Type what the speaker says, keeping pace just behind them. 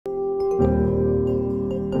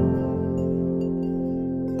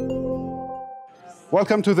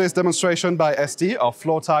Welcome to this demonstration by ST of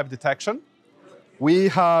floor type detection. We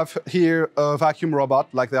have here a vacuum robot,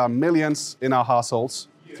 like there are millions in our households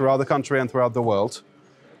throughout the country and throughout the world.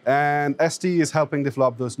 And ST is helping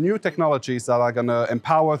develop those new technologies that are going to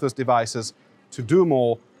empower those devices to do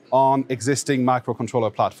more on existing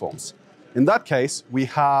microcontroller platforms. In that case,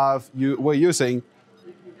 we're using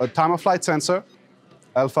a time of flight sensor,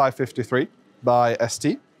 L553 by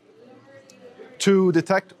ST, to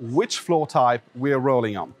detect which floor type we're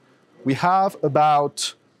rolling on. We have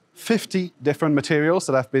about 50 different materials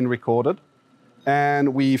that have been recorded,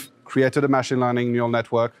 and we've created a machine learning neural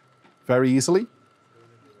network very easily,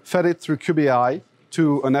 fed it through Cube.AI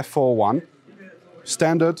to an F41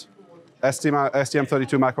 standard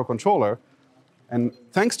STM32 microcontroller, and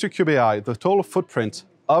thanks to Cube.AI, the total footprint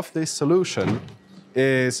of this solution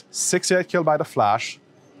is 68 kilobyte of flash,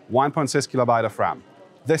 1.6 kilobyte of RAM.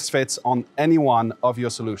 This fits on any one of your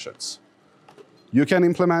solutions. You can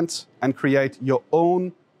implement and create your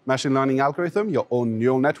own machine learning algorithm, your own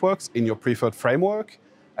neural networks in your preferred framework,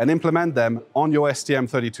 and implement them on your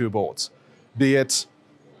STM32 boards, be it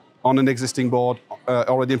on an existing board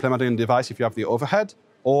already implemented in a device if you have the overhead,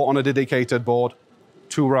 or on a dedicated board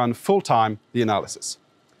to run full-time the analysis.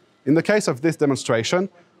 In the case of this demonstration,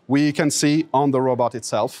 we can see on the robot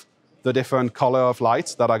itself the different color of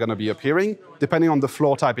lights that are going to be appearing, depending on the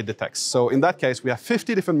floor type it detects. So in that case, we have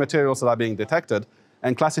 50 different materials that are being detected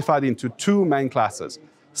and classified into two main classes,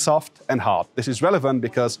 soft and hard. This is relevant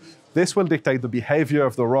because this will dictate the behavior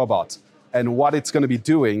of the robot and what it's going to be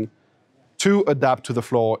doing to adapt to the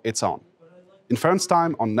floor it's on. Inference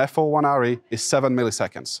time on F41RE is 7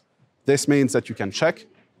 milliseconds. This means that you can check,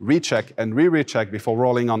 recheck, and re-recheck before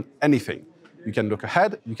rolling on anything. You can look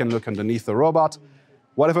ahead, you can look underneath the robot,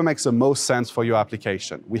 whatever makes the most sense for your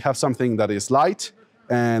application. We have something that is light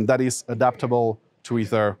and that is adaptable to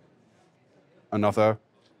either another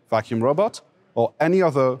vacuum robot or any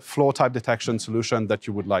other floor type detection solution that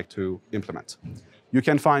you would like to implement. You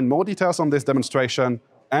can find more details on this demonstration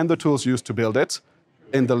and the tools used to build it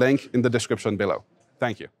in the link in the description below.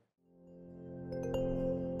 Thank you.